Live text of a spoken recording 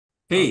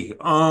Hey,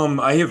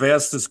 I have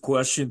asked this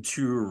question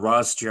to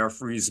Ross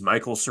Jeffries,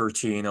 Michael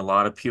Sartain, a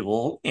lot of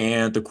people,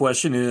 and the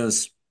question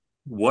is,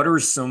 what are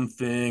some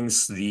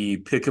things the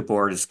pickup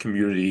artist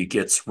community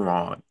gets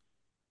wrong?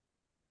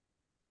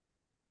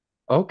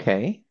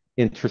 Okay,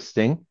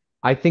 interesting.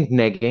 I think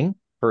negging,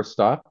 first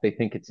off, they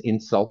think it's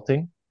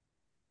insulting.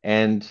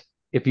 And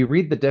if you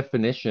read the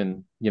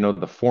definition,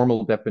 the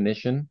formal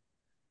definition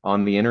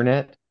on the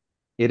internet,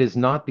 it is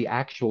not the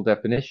actual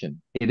definition.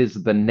 It is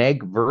the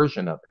neg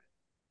version of it.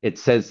 It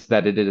says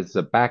that it is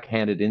a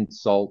backhanded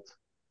insult.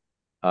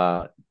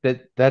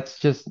 That's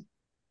just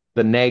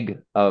the neg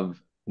of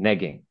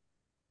negging.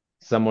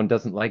 Someone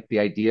doesn't like the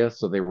idea,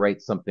 so they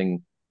write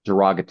something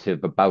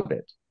derogative about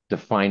it,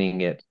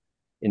 defining it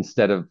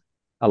instead of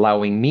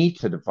allowing me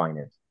to define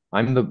it.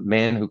 I'm the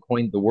man who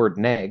coined the word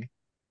neg.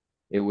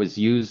 It was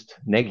used,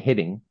 neg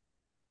hitting.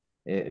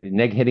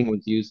 Neg hitting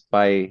was used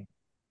by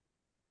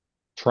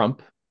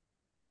Trump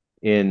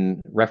in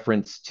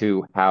reference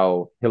to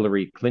how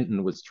Hillary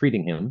Clinton was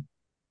treating him.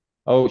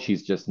 Oh,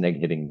 she's just neg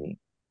hitting me.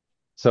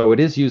 So it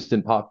is used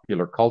in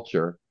popular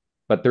culture,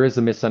 but there is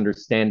a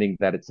misunderstanding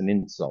that it's an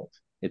insult.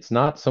 It's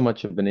not so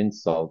much of an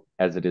insult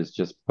as it is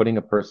just putting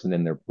a person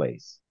in their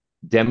place,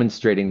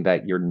 demonstrating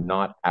that you're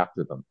not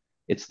after them.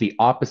 It's the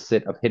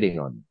opposite of hitting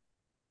on them.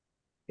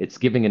 It's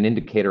giving an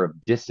indicator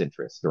of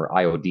disinterest or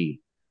IOD.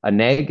 A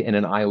neg and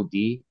an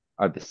IOD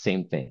are the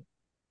same thing.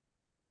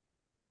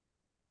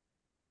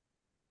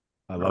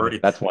 I All love it.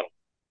 right. That's one.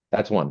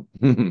 That's one.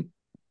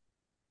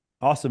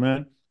 Awesome,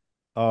 man.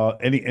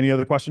 Any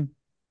other question?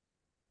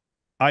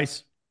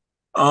 Ice.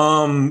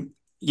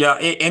 Yeah,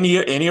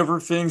 any other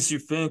things you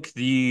think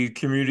the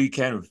community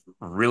kind of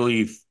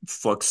really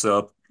fucks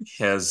up,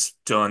 has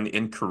done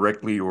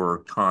incorrectly,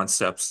 or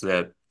concepts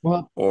that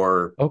Well,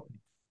 are oh,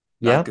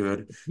 not yeah.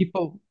 good?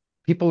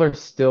 People are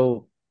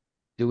still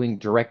doing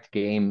direct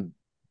game,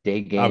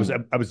 day I was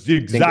game, I was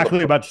single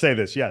exactly about to approach say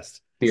this. Yes.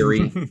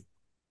 theory.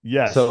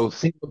 Yes. So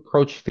single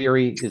approach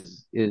theory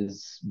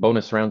is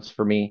bonus rounds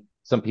for me.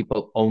 Some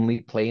people only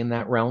play in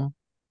that realm.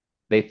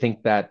 They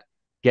think that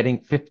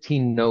getting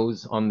 15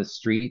 no's on the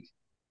street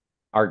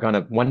are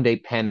gonna one day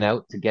pan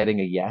out to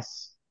getting a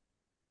yes,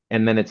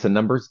 and then it's a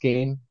numbers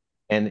game.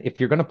 And if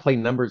you're gonna play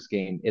numbers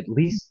game, at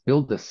least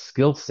build a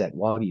skill set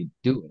while you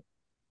do it,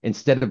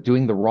 instead of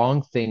doing the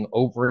wrong thing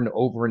over and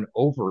over and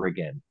over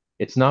again.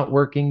 It's not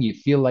working. You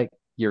feel like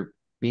you're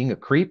being a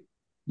creep.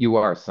 You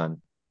are, son.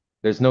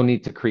 There's no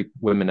need to creep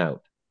women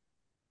out.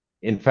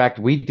 In fact,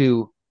 we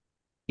do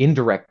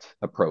indirect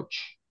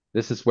approach.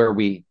 This is where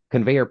we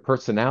convey our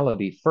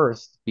personality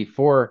first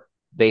before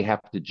they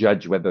have to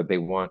judge whether they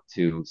want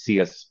to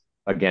see us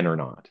again or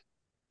not,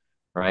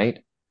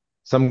 right?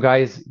 Some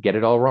guys get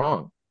it all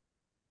wrong.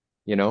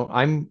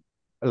 I'm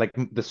like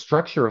the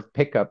structure of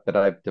pickup that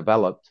I've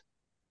developed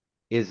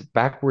is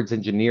backwards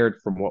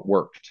engineered from what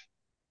worked,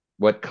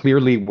 what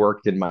clearly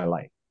worked in my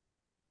life.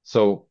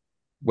 So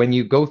when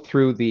you go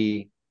through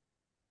the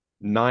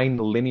 9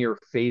 linear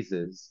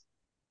phases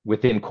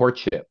within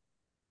courtship,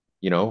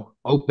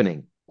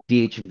 opening,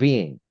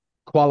 DHVing,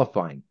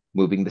 qualifying,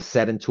 moving the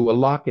set into a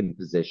lock-in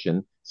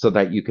position so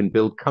that you can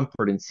build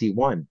comfort in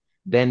C1,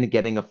 then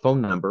getting a phone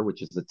number,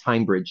 which is the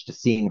time bridge to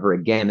seeing her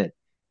again at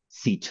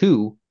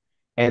C2,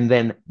 and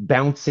then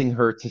bouncing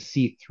her to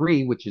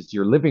C3, which is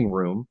your living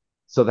room,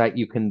 so that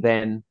you can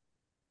then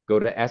go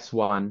to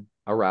S1,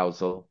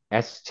 arousal,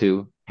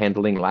 S2,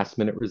 handling last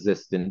minute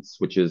resistance,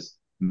 which is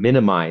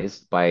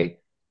minimized by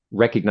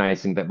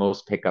recognizing that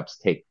most pickups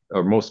take,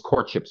 or most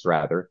courtships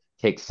rather,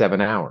 take 7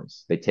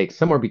 hours. They take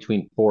somewhere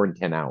between 4 and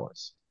 10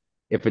 hours.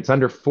 If it's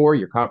under 4,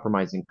 you're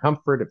compromising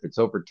comfort. If it's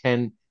over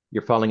 10,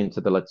 you're falling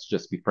into the let's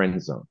just be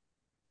friends zone.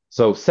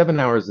 So 7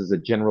 hours is a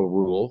general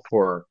rule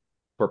for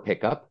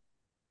pickup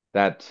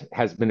that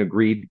has been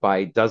agreed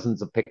by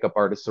dozens of pickup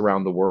artists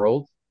around the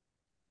world.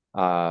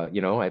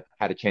 I've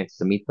had a chance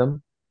to meet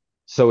them.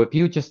 So if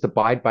you just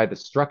abide by the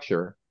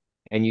structure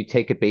and you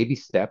take it baby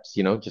steps,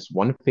 just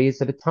one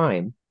phase at a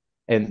time,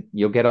 and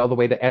you'll get all the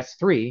way to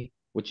S3,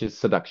 which is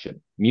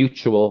seduction,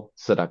 mutual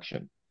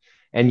seduction.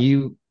 And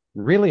you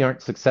really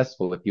aren't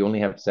successful if you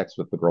only have sex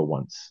with the girl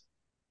once.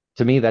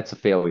 To me, that's a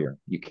failure.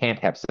 You can't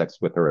have sex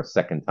with her a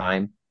second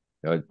time.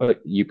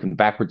 But you can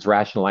backwards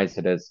rationalize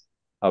it as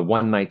a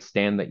one night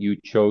stand that you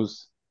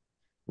chose.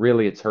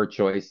 Really, it's her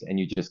choice, and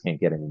you just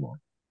can't get any more.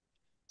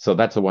 So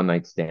that's a one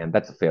night stand.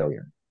 That's a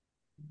failure.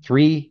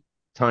 3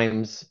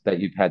 times that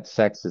you've had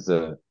sex is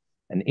a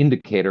an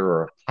indicator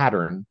or a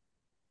pattern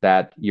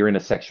that you're in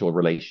a sexual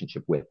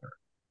relationship with her.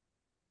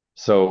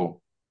 So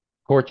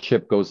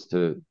courtship goes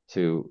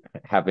to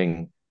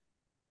having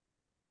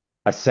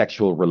a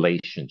sexual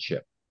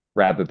relationship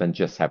rather than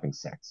just having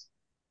sex.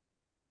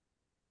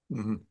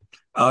 Mhm.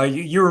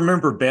 You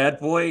remember Bad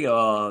Boy,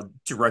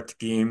 direct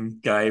game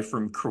guy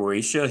from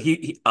Croatia?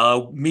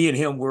 Me and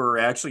him were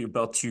actually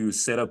about to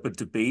set up a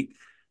debate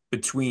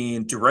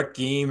between direct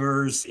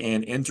gamers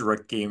and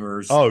indirect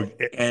gamers, Oh,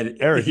 and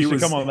Eric, you he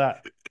should come was, on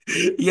that.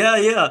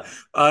 yeah.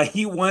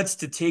 He wants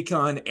to take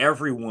on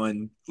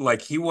everyone.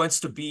 Like he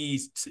wants to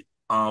be.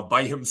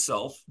 by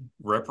himself,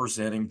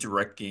 representing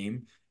direct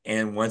game,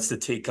 and wants to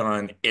take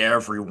on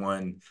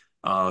everyone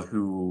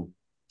who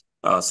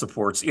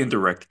supports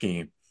indirect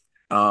game.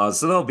 So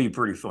that'll be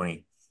pretty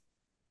funny.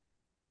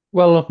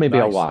 Well, maybe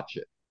I'll Nice. watch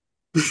it.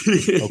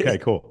 Okay,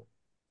 cool.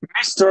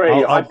 Mystery.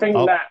 I'll, I I'll, think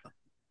I'll, that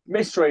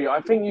mystery.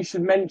 I think you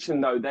should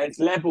mention though. There's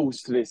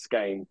levels to this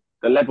game.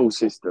 The level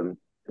system,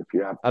 if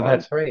you have time.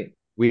 That's right.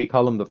 We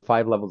call them the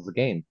 5 levels of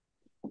game.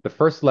 The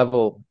first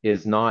level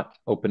is not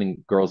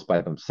opening girls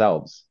by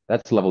themselves.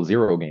 That's level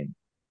 0 game.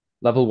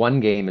 Level 1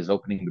 game is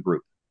opening the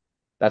group.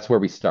 That's where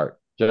we start.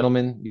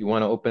 Gentlemen, you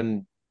want to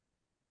open,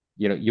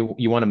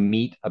 you want to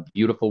meet a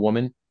beautiful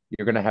woman,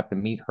 you're going to have to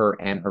meet her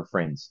and her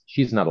friends.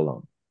 She's not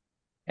alone.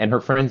 And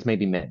her friends may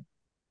be men.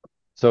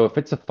 So if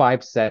it's a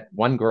 5 set,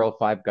 1 girl,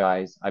 5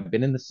 guys, I've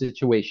been in the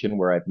situation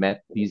where I've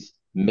met these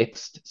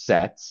mixed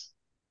sets.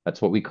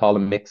 That's what we call a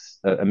mix.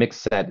 A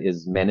mixed set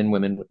is men and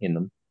women in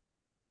them.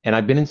 And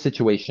I've been in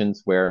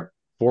situations where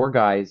 4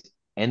 guys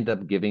end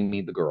up giving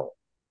me the girl.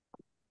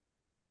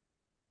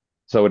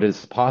 So it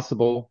is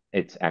possible.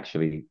 It's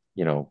actually,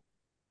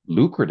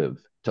 lucrative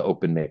to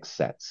open mixed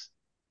sets.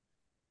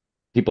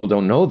 People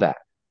don't know that,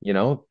 you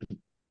know.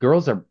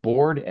 Girls are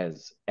bored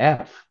as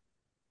F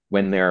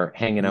when they're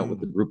hanging out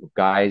with a Mm. group of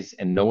guys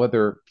and no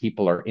other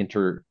people are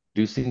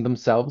introducing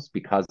themselves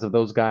because of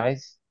those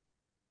guys.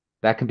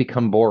 That can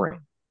become boring.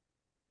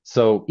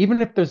 So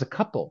even if there's a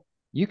couple,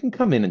 you can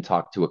come in and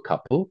talk to a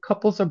couple.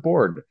 Couples are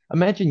bored.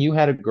 Imagine you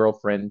had a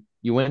girlfriend,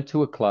 you went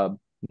to a club,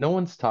 no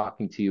one's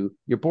talking to you,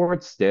 you're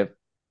bored stiff,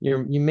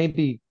 you may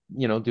be,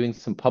 doing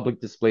some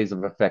public displays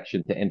of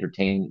affection to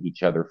entertain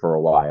each other for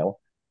a while.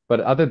 But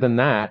other than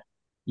that,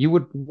 you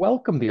would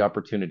welcome the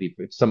opportunity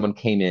if someone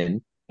came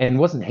in and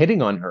wasn't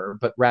hitting on her,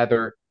 but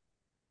rather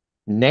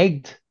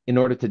nagged in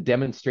order to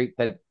demonstrate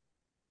that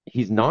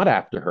he's not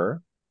after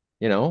her,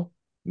 you know,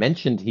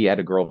 mentioned he had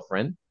a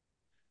girlfriend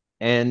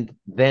and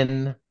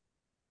then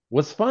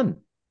was fun,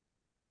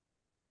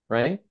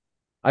 right?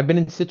 I've been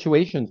in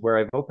situations where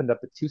I've opened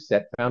up a 2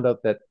 set, found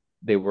out that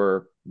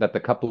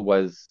the couple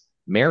was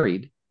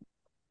married,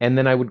 and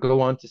then I would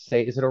go on to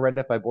say, "Is it all right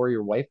if I borrow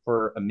your wife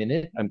for a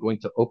minute? I'm going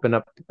to open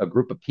up a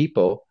group of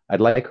people. I'd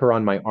like her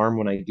on my arm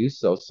when I do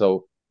so,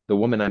 so the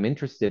woman I'm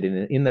interested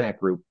in that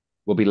group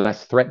will be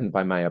less threatened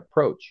by my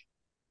approach."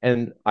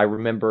 And I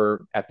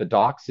remember at the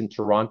docks in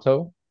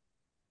Toronto,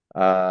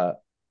 uh,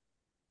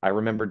 I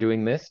remember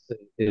doing this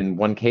in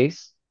one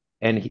case,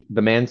 and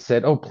the man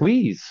said, "Oh,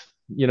 please,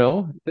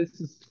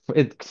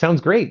 it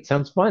sounds great,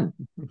 sounds fun."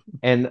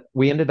 And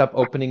we ended up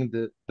opening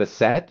the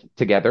set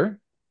together,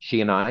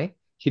 she and I.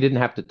 She didn't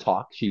have to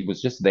talk; she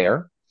was just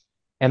there,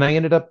 and I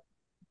ended up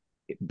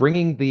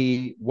bringing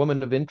the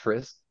woman of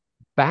interest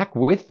back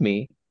with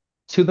me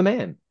to the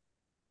man.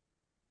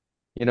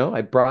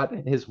 I brought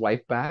his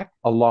wife back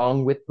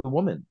along with the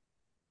woman,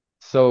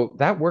 so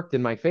that worked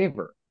in my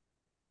favor.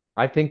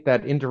 I think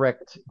that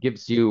indirect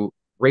gives you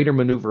greater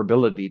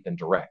maneuverability than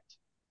direct.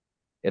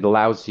 It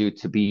allows you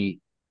to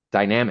be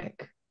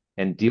dynamic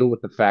and deal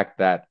with the fact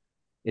that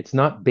it's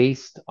not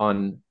based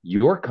on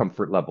your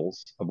comfort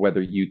levels of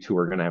whether you two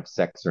are going to have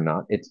sex or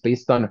not. It's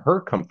based on her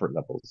comfort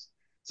levels.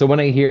 So when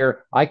I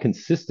hear I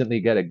consistently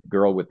get a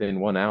girl within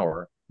 1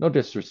 hour, no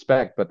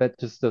disrespect, but that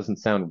just doesn't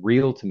sound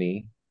real to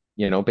me,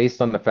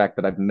 based on the fact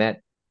that I've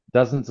met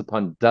dozens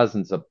upon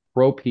dozens of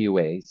pro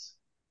PUAs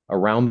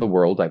around the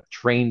world. I've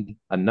trained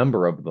a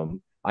number of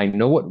them. I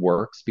know it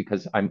works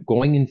because I'm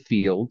going in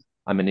field.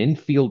 I'm an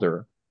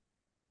infielder.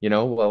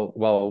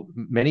 While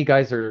many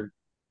guys are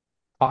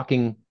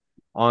talking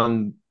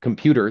on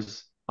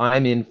computers,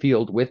 I'm in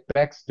field with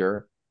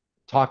Dexter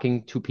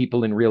talking to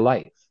people in real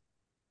life,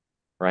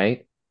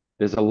 right?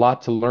 There's a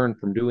lot to learn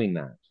from doing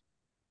that.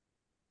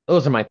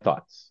 Those are my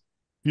thoughts.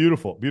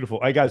 Beautiful, beautiful.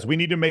 All right, guys, we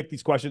need to make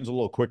these questions a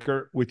little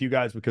quicker with you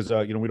guys because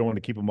we don't want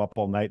to keep them up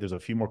all night. There's a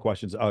few more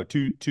questions.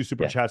 Two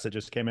super Yeah. chats that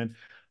just came in.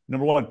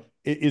 Number one,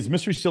 is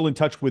Mystery still in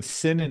touch with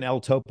Sin and El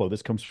Topo?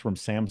 This comes from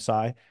Sam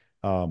Sai.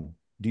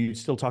 Do you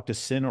still talk to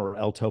Sin or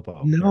El Topo,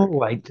 Eric?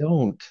 No, I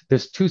don't.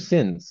 There's 2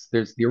 Sins.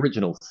 There's the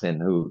original Sin,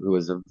 who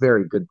is a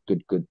very good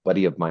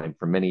buddy of mine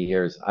for many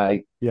years.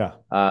 Yeah.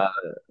 Uh,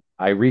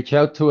 I reach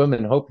out to him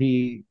and hope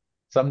he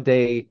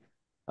someday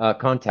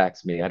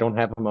contacts me. I don't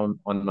have him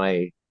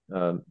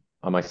uh,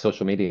 on my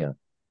social media,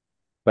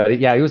 but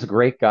yeah, he was a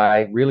great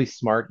guy, really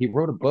smart. He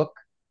wrote a book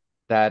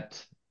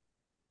that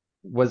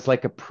was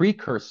like a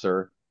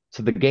precursor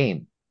to the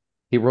game.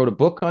 He wrote a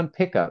book on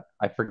pickup.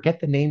 I forget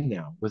the name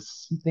now. It was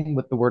something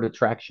with the word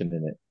attraction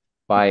in it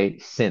by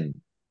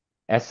Sin,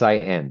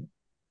 Sin,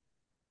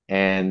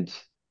 and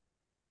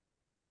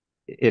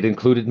it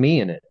included me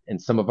in it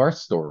and some of our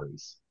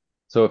stories.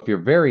 So if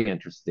you're very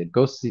interested,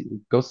 go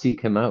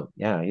seek him out.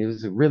 Yeah, he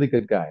was a really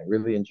good guy.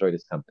 Really enjoyed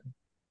his company.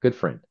 Good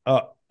friend.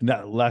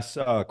 Now, last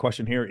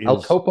question here El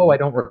is Topo, I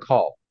don't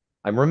recall.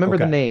 I remember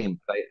the okay. name,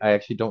 but I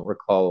actually don't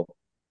recall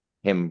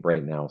him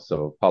right now.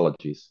 So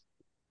apologies.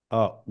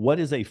 What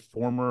is a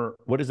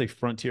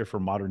frontier for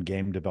modern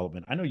game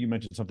development? I know you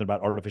mentioned something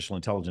about artificial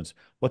intelligence.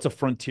 What's a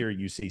frontier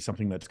you see,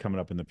 something that's coming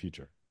up in the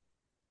future?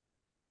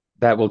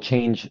 That will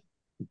change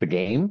The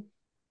game.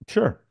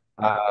 Sure.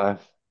 Uh,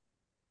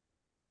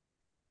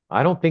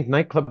 I don't think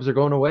nightclubs are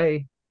going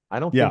away. I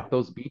don't Yeah. think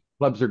those beach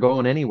clubs are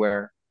going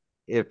anywhere.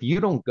 If you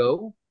don't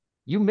go,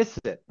 you miss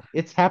it.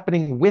 It's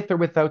happening with or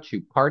without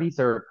you. Parties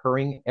are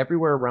occurring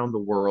everywhere around the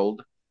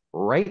world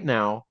right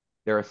now.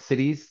 There are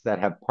cities that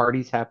have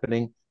parties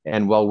happening.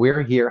 And while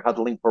we're here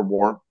huddling for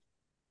warmth,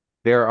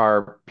 there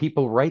are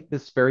people right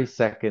this very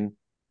second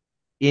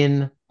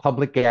in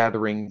public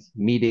gatherings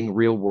meeting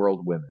real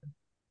world women.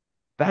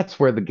 That's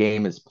where the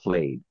game is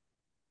played.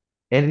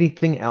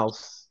 Anything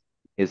else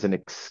is an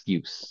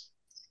excuse.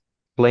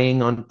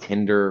 Playing on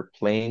Tinder,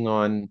 playing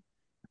on,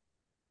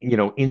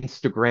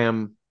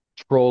 Instagram,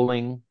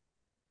 trolling,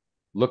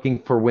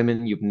 looking for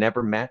women you've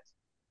never met.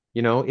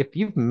 If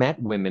you've met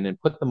women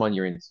and put them on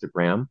your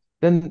Instagram,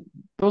 then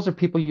those are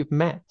people you've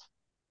met.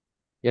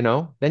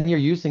 Then you're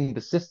using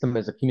the system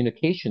as a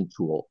communication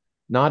tool,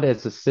 not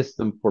as a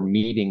system for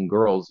meeting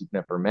girls you've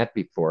never met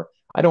before.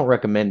 I don't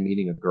recommend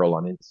meeting a girl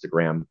on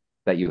Instagram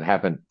that you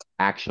haven't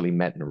actually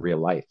met in real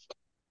life,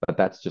 but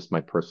that's just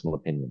my personal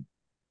opinion.